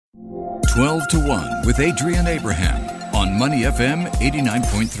12 to 1 with Adrian Abraham on Money FM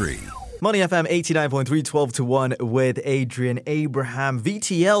 89.3. Money FM 89.3, 12 to 1 with Adrian Abraham.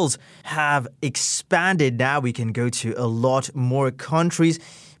 VTLs have expanded. Now we can go to a lot more countries.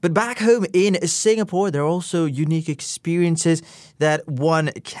 But back home in Singapore, there are also unique experiences that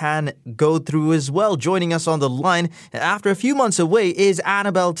one can go through as well. Joining us on the line after a few months away is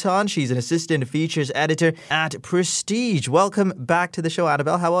Annabelle Tan. She's an assistant features editor at Prestige. Welcome back to the show,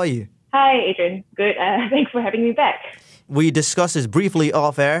 Annabelle. How are you? Hi, Adrian. Good. Thanks for having me back. We discussed this briefly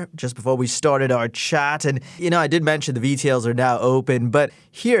off air just before we started our chat. And, I did mention the VTLs are now open. But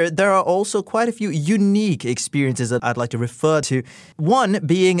here, there are also quite a few unique experiences that I'd like to refer to. One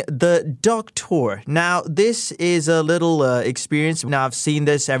being the duck tour. Now, this is a little experience. Now, I've seen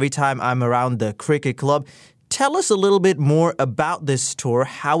this every time I'm around the cricket club. Tell us a little bit more about this tour,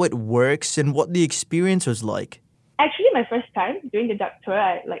 how it works, and what the experience was like. Actually, my first time doing the duck tour,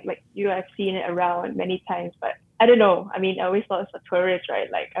 I've seen it around many times, but I don't know. I mean, I always thought as a tourist, right?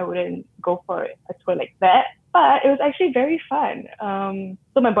 Like, I wouldn't go for a tour like that. But it was actually very fun.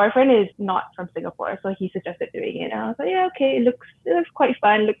 So my boyfriend is not from Singapore, so he suggested doing it. And I was like, yeah, okay, it looks quite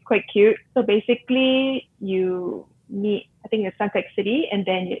fun, looks quite cute. So basically, you meet, I think it's Suntec City, and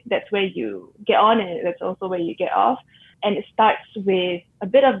then that's where you get on, and that's also where you get off. And it starts with a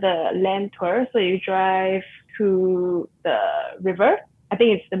bit of the land tour. So you drive to the river. I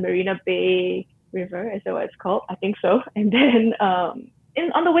think it's the Marina Bay River, is that what it's called? I think so. And then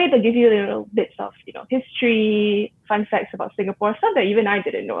on the way, they'll give you little bits of, history, fun facts about Singapore, stuff that even I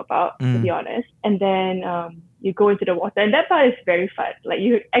didn't know about, to be honest. And then you go into the water, and that part is very fun. Like,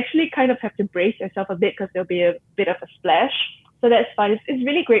 you actually kind of have to brace yourself a bit because there'll be a bit of a splash. So that's fun. It's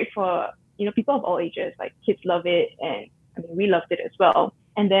really great for, people of all ages. Like, kids love it, and I mean, we loved it as well.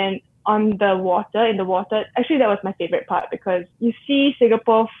 And then in the water, actually that was my favorite part because you see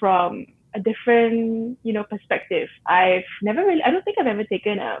Singapore from a different, perspective. I don't think I've ever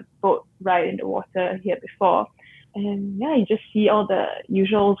taken a boat ride in the water here before. And yeah, you just see all the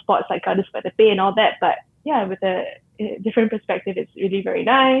usual spots like Gardens by the Bay and all that. But yeah, with a different perspective, it's really very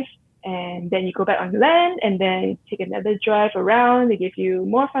nice. And then you go back on land and then you take another drive around. They give you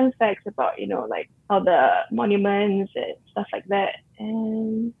more fun facts about, like all the monuments and stuff like that.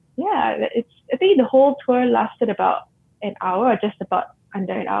 And yeah, I think the whole tour lasted about an hour or just about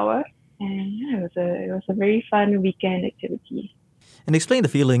under an hour. And yeah, it was a very fun weekend activity. And explain the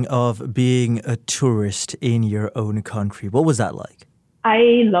feeling of being a tourist in your own country. What was that like?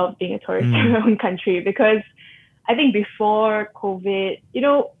 I love being a tourist in my own country because I think before COVID,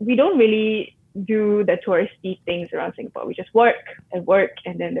 we don't really do the touristy things around Singapore. We just work,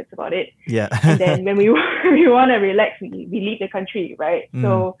 and then that's about it. Yeah. And then when we want to relax, we leave the country, right?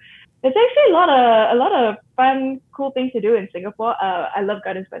 So there's actually a lot of fun, cool things to do in Singapore. I love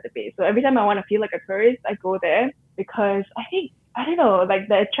Gardens by the Bay. So every time I want to feel like a tourist, I go there because I don't know, like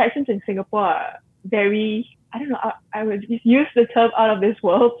the attractions in Singapore are very, I don't know, I would just use the term out of this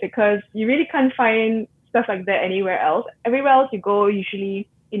world because you really can't find stuff like that anywhere else. Everywhere else you go, usually,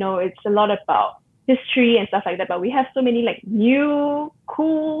 it's a lot about history and stuff like that, but we have so many like new,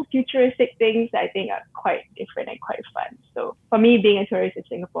 cool, futuristic things that I think are quite different and quite fun. So for me, being a tourist in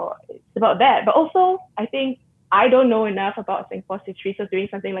Singapore, it's about that. But also, I think I don't know enough about Singapore's history, so doing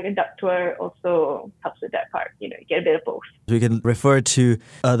something like a duck tour also helps with that part. You get a bit of both. We can refer to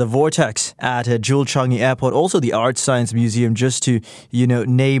the Vortex at Jewel Changi Airport, also the Art Science Museum, just to,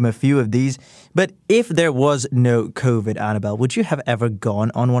 name a few of these. But if there was no COVID, Annabelle, would you have ever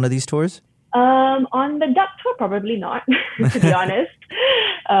gone on one of these tours? On the duck tour, probably not, to be honest.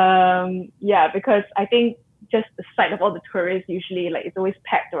 Because I think just the sight of all the tourists, usually, like, it's always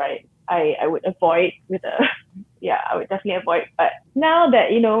packed, right? I would avoid I would definitely avoid. But now that,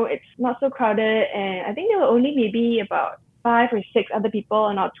 it's not so crowded, and I think there were only maybe about 5 or 6 other people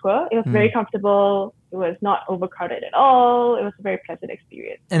on our tour. It was very comfortable. It was not overcrowded at all. It was a very pleasant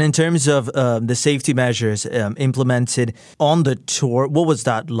experience. And in terms of the safety measures implemented on the tour, what was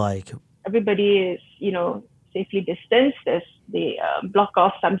that like? Everybody is, safely distanced. They block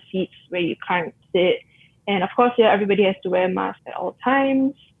off some seats where you can't sit. And of course, everybody has to wear masks at all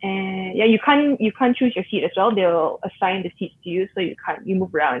times. And you can't choose your seat as well. They'll assign the seats to you, so you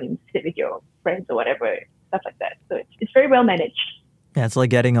move around and sit with your friends or whatever, stuff like that. So it's very well managed. Yeah, it's like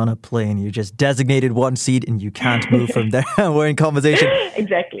getting on a plane. You just designated one seat and you can't move from there. We're in conversation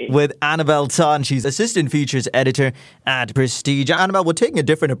Exactly. with Annabelle Tan. She's assistant features editor at Prestige. Annabelle, we're taking a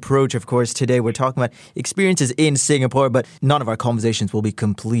different approach, of course, today. We're talking about experiences in Singapore, but none of our conversations will be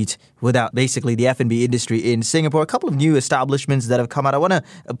complete without basically the F&B industry in Singapore. A couple of new establishments that have come out. I want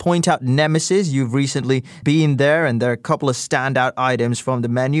to point out Nemesis. You've recently been there, and there are a couple of standout items from the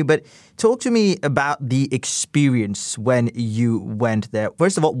menu, but talk to me about the experience when you went there.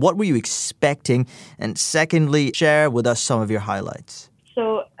 First of all, what were you expecting? And secondly, share with us some of your highlights.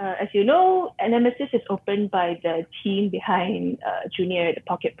 So, as you know, Nemesis is opened by the team behind Junior, the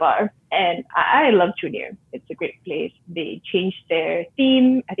Pocket Bar. And I love Junior. It's a great place. They change their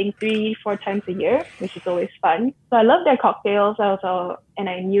theme, I think 3-4 times a year, which is always fun. So I love their cocktails also. And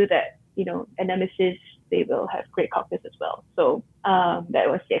I knew that, at Nemesis, they will have great cocktails as well. So that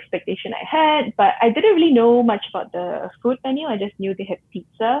was the expectation I had. But I didn't really know much about the food menu. I just knew they had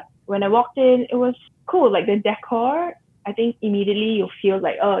pizza. When I walked in, it was cool. Like the decor, I think immediately you'll feel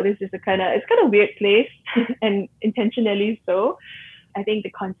like, oh, this is it's kind of weird place and intentionally so. I think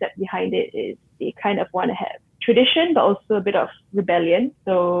the concept behind it is they kind of want to have tradition, but also a bit of rebellion.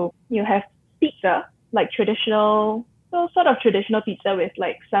 So you have pizza, like sort of traditional pizza with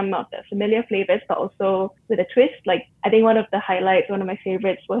like some of the familiar flavors, but also with a twist. Like I think one of my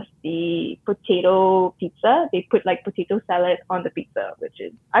favorites was the potato pizza. They put like potato salad on the pizza, which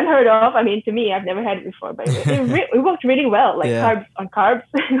is unheard of. I mean, to me, I've never had it before, but it worked really well. Like carbs on carbs.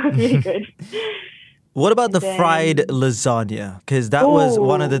 It was really good. What about the fried lasagna? Because that was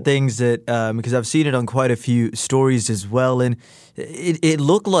one of the things that, because I've seen it on quite a few stories as well, and it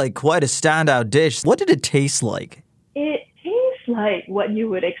looked like quite a standout dish. What did it taste like? It tastes like what you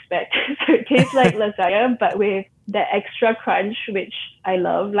would expect. So it tastes like lasagna, but with the extra crunch, which I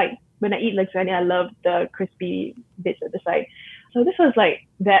love. Like when I eat lasagna, I love the crispy bits at the side. So this was like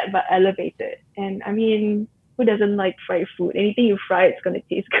that, but elevated. And I mean, who doesn't like fried food? Anything you fry, it's going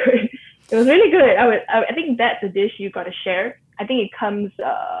to taste good. It was really good. I think that's a dish you got to share. I think it comes,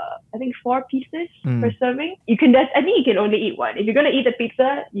 4 pieces per serving. I think you can only eat one. If you're going to eat the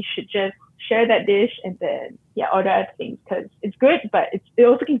pizza, you should just share that dish and then order other things because it's good, but it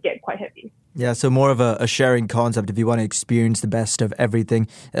also can get quite heavy. Yeah, so more of a sharing concept if you want to experience the best of everything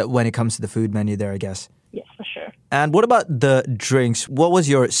when it comes to the food menu there, I guess. Yes, for sure. And what about the drinks? What was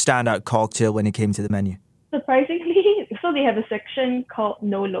your standout cocktail when it came to the menu? Surprisingly, so they have a section called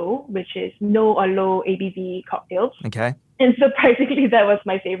No Low, which is no or low ABV cocktails. Okay. And surprisingly, that was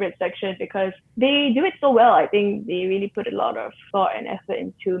my favorite section because they do it so well. I think they really put a lot of thought and effort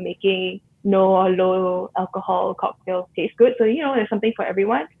into making no or low alcohol cocktails taste good. So, there's something for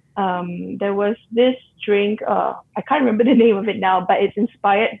everyone. There was this drink, I can't remember the name of it now, but it's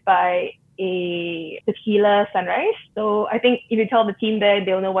inspired by a tequila sunrise. So I think if you tell the team there,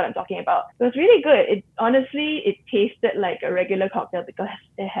 they'll know what I'm talking about. It was really good. It tasted like a regular cocktail because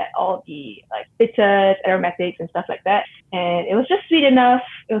it had all the like bitters, aromatics and stuff like that. And it was just sweet enough.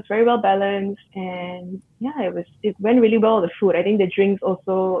 It was very well balanced. And it went really well with the food. I think the drinks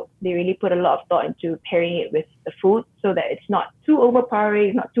also, they really put a lot of thought into pairing it with the food so that it's not too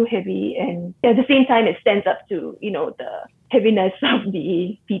overpowering, not too heavy. And at the same time, it stands up to, the heaviness of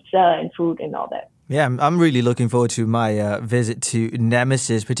the pizza and food and all that. Yeah, I'm really looking forward to my visit to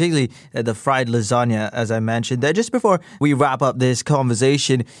Nemesis, particularly the fried lasagna, as I mentioned there. Just before we wrap up this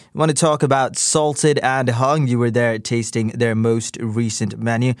conversation, I want to talk about Salted and Hung. You were there tasting their most recent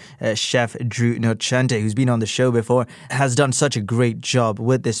menu. Chef Drew Nocente, who's been on the show before, has done such a great job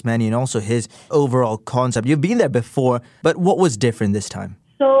with this menu and also his overall concept. You've been there before, but what was different this time?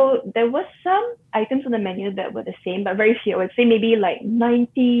 So there was some items on the menu that were the same, but very few. I would say maybe like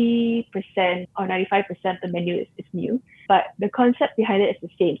 90% or 95% of the menu is new, but the concept behind it is the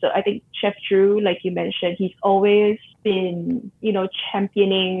same. So I think Chef Drew, like you mentioned, he's always been,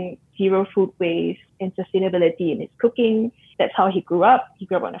 championing zero food waste and sustainability in his cooking. That's how he grew up. He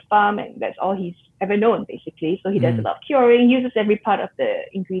grew up on a farm and that's all he's ever known, basically. So he does a lot of curing, uses every part of the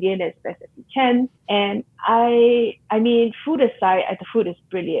ingredient as best as he can. And I mean, food aside, the food is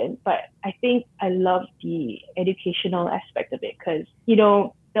brilliant, but I think I love the educational aspect of it because,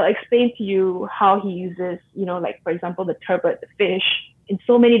 they'll explain to you how he uses, like, for example, the turbot, the fish, in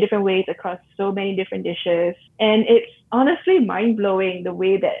so many different ways across so many different dishes. And it's honestly mind-blowing the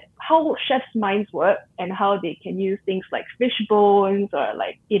way that how chefs' minds work and how they can use things like fish bones or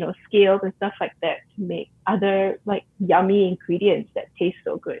like, scales and stuff like that to make other like yummy ingredients that taste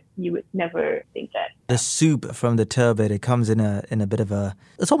so good. You would never think that. The soup from the turbot, it comes in a bit of a,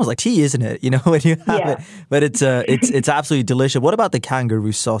 it's almost like tea, isn't it? When you have it, but it's absolutely delicious. What about the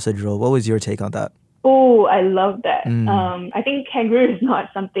kangaroo sausage roll? What was your take on that? Oh, I love that. I think kangaroo is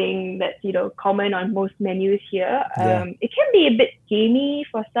not something that's, common on most menus here. Yeah. It can be a bit gamey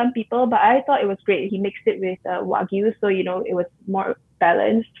for some people, but I thought it was great. He mixed it with Wagyu, so, it was more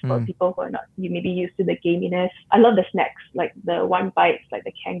balanced for people who are not maybe used to the gaminess. I love the snacks, like the one bites, like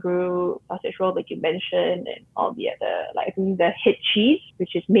the kangaroo sausage roll, like you mentioned, and all the other, like I think the head cheese,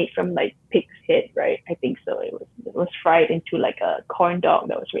 which is made from like pig's head, right? I think so. It was fried into like a corn dog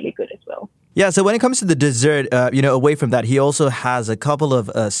that was really good as well. Yeah, so when it comes to the dessert, away from that, he also has a couple of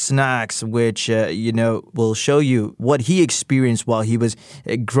snacks which, will show you what he experienced while he was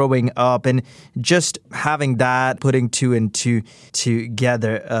growing up. And just having that, putting two and two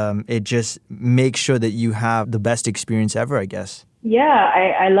together, it just makes sure that you have the best experience ever, I guess.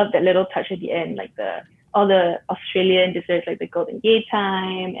 Yeah, I love that little touch at the end, like all the Australian desserts, like the Golden Gate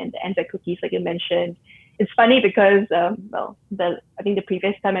Time and the Anzac cookies, like you mentioned. It's funny because, I think the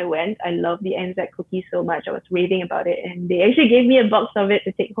previous time I went, I loved the Anzac cookies so much. I was raving about it, and they actually gave me a box of it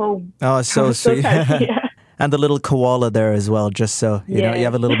to take home. Oh, so sweet. Yeah. And the little koala there as well, just so, you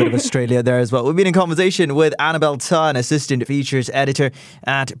have a little bit of Australia there as well. We've been in conversation with Annabelle Tan, Assistant Features Editor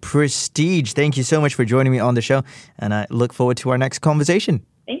at Prestige. Thank you so much for joining me on the show, and I look forward to our next conversation.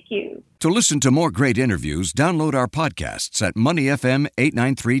 Thank you. To listen to more great interviews, download our podcasts at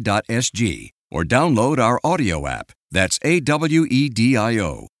moneyfm893.sg or download our audio app. That's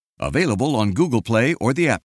AWEDIO. Available on Google Play or the App